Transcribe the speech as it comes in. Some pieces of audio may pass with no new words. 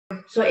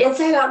So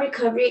Inside Out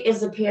Recovery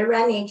is a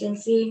peer-run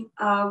agency.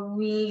 Our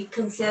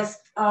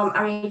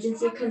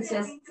agency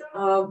consists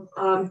of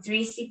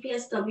three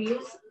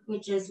CPSWs,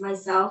 which is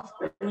myself,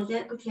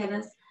 Bernadette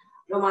Gutierrez,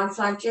 Roman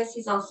Sanchez,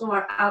 he's also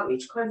our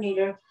outreach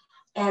coordinator,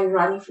 and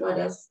Ronnie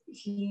Flores,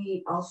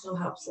 he also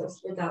helps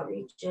us with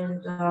outreach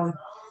and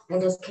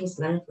does case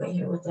management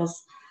here with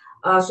us.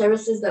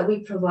 Services that we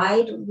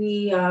provide,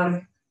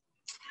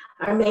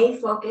 our main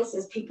focus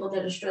is people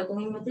that are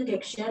struggling with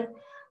addiction.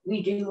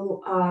 We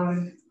do,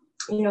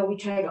 we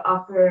try to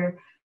offer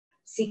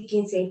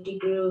seeking safety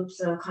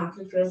groups,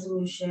 conflict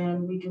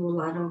resolution. We do a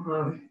lot of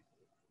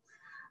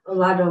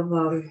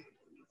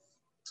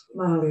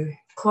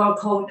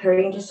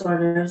co-occurring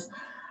disorders.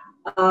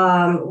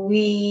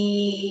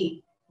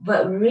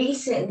 But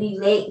recently,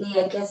 lately,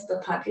 I guess the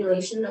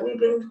population that we've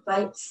been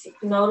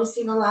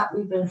noticing a lot,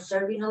 we've been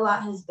serving a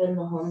lot, has been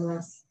the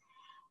homeless.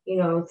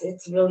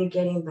 It's really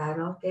getting bad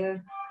out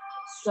there.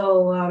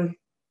 So,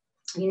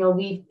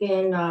 we've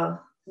been,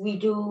 we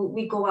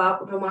go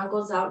out, Roman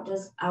goes out,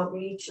 does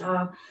outreach.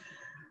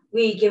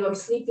 We give them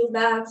sleeping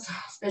bags,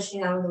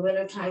 especially now in the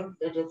winter time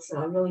that it's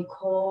really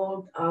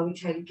cold. We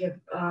try to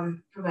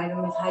provide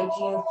them with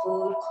hygiene,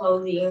 food,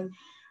 clothing,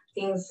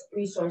 things,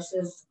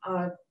 resources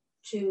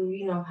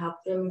to,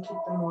 help them keep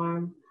them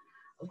warm.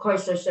 Of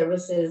course, our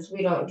services,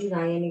 we don't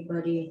deny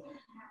anybody.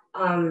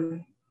 Our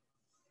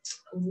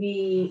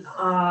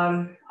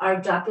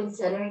drop-in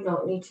center, you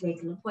don't need to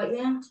make an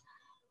appointment.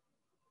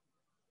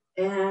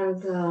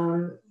 And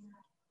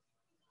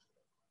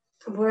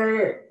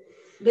we're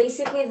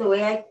basically the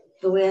way I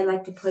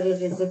like to put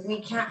it is, if we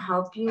can't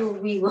help you,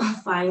 we will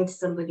find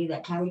somebody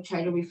that can. We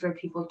try to refer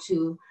people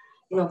to,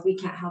 if we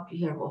can't help you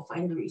here, we'll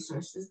find the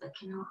resources that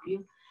can help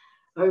you,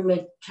 or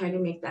try to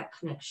make that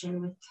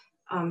connection with.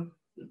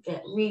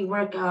 We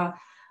work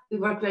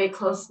very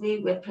closely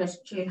with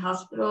Presbyterian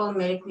Hospital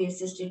Medically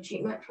Assisted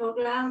Treatment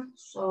Program.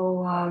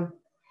 So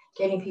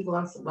getting people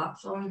on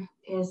Suboxone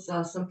is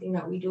something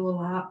that we do a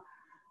lot.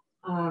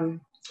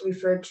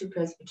 Referred to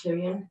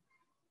Presbyterian,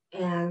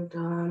 and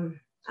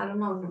I don't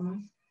know.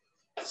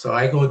 So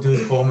I go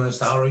do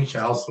homeless outreach.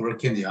 I also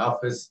work in the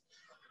office.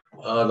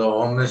 The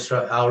homeless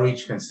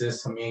outreach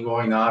consists of me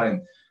going out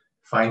and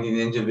finding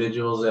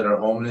individuals that are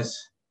homeless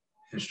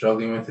and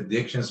struggling with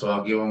addiction. So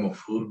I'll give them a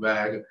food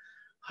bag,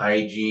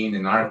 hygiene,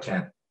 and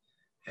Narcan,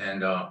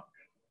 and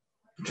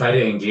try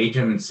to engage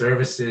them in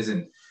services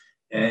and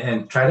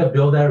try to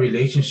build that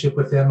relationship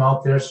with them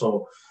out there.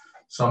 So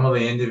some of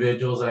the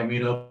individuals I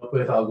meet up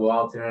with, I'll go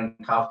out there and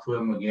talk to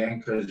them again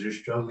because they're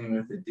struggling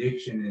with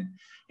addiction, and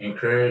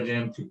encourage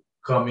them to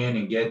come in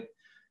and get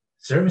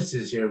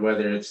services here,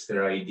 whether it's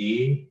their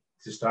ID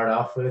to start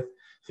off with,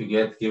 to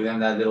give them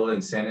that little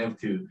incentive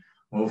to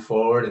move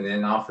forward, and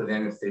then offer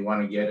them if they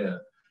want to get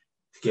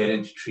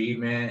into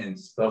treatment and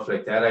stuff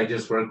like that. I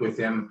just work with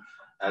them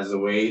as a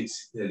way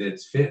that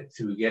it's fit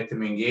to get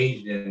them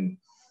engaged, and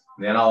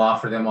then I'll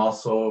offer them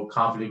also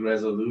conflict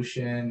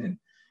resolution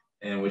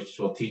and which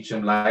will teach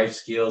them life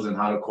skills and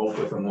how to cope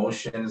with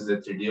emotions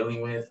that they're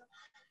dealing with,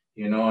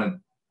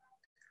 and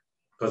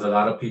because a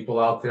lot of people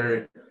out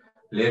there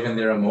live in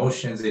their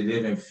emotions, they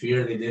live in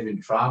fear, they live in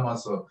trauma.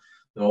 So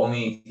the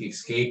only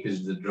escape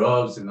is the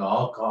drugs and the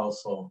alcohol.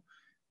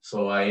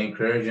 So I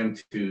encourage them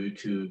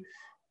to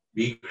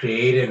be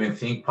creative and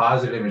think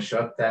positive and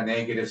shut that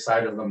negative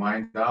side of the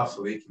mind off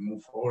so they can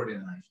move forward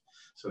in life,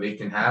 so they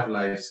can have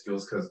life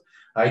skills. Because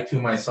I too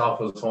myself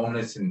was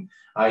homeless, and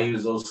I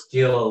use those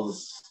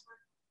skills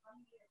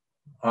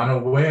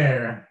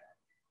unaware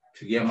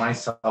to get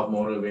myself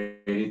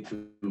motivated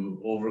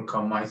to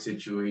overcome my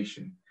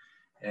situation.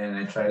 And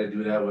I try to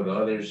do that with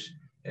others,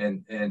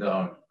 and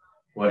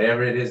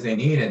whatever it is they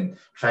need, and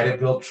try to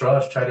build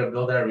trust, try to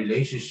build that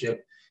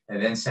relationship,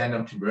 and then send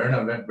them to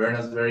Berna.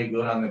 Berna's very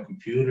good on the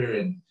computer,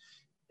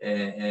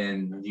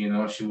 and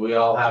we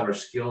all have our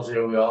skills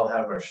here, we all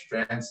have our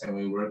strengths, and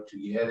we work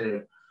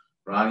together.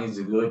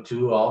 Ronnie's good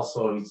too.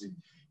 Also,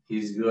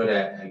 he's good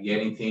at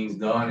getting things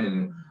done,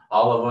 and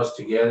all of us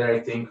together,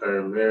 I think,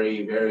 are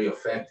very, very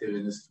effective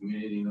in this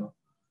community.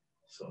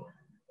 So.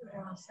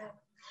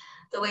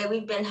 The way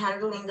we've been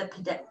handling the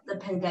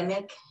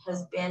pandemic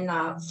has been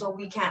so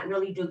we can't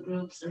really do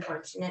groups,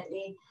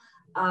 unfortunately.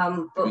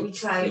 But we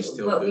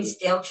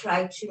still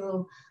try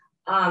to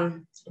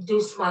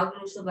do small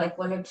groups of like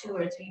 1 or 2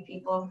 or 3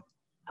 people.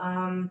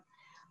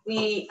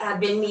 We have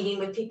been meeting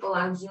with people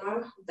on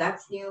Zoom.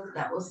 That's new.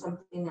 That was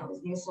something that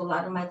was new. So a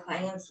lot of my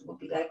clients will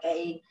be like,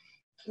 "Hey,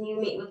 can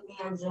you meet with me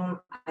on Zoom?"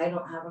 I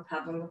don't have a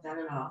problem with that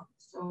at all.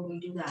 So we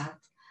do that.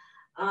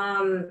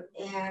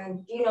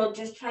 And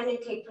just trying to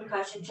take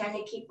precaution, trying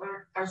to keep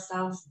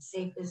ourselves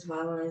safe, as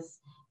well as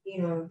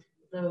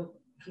the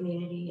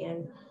community,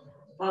 and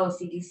follow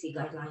CDC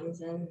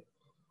guidelines. And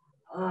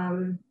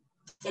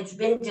it's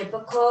been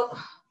difficult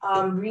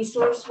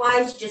resource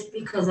wise, just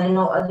because I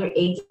know other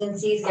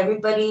agencies,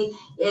 everybody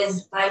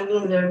is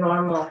finding their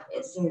normal,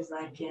 it seems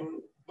like,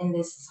 in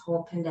this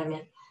whole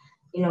pandemic.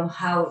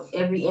 How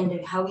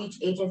each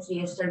agency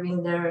is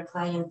serving their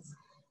clients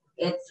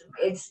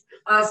it's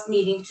us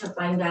needing to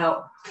find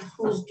out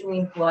who's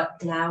doing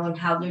what now and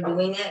how they're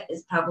doing it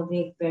is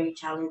probably very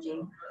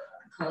challenging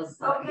because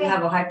we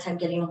have a hard time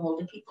getting a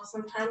hold of people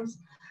sometimes.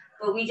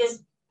 But we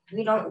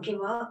don't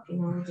give up, you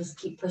know, we just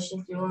keep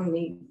pushing through and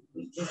we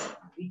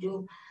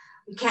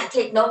can't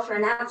take no for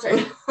an answer.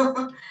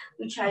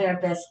 We try our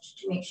best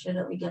to make sure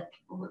that we get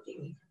people what they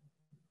need.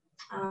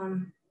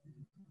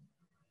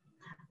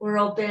 We're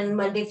open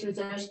Monday through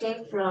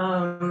Thursday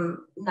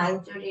from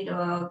 9:30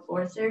 to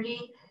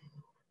 4:30.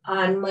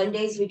 On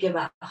Mondays, we give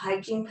out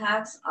hygiene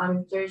packs.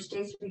 On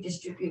Thursdays, we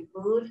distribute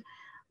food.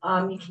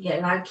 You can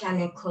get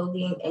Narcan and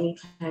clothing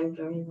anytime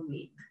during the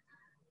week.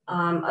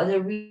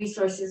 Other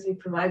resources we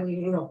provide,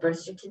 birth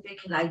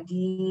certificate,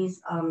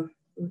 IDs,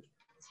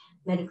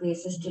 medically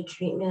assisted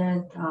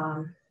treatment.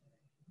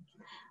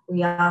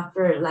 We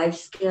offer life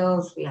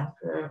skills. We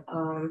offer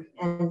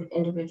and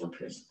individual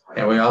peer support.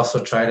 And we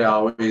also try to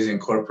always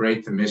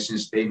incorporate the mission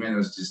statement,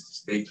 is just to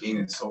stay clean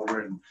and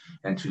sober,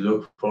 and to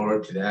look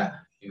forward to that,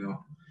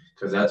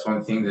 because that's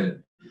one thing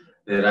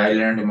that I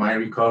learned in my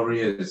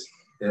recovery is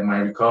that my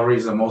recovery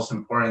is the most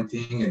important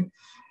thing. And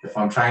if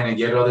I'm trying to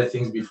get other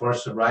things before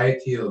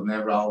sobriety, I'll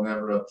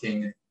never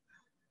obtain it.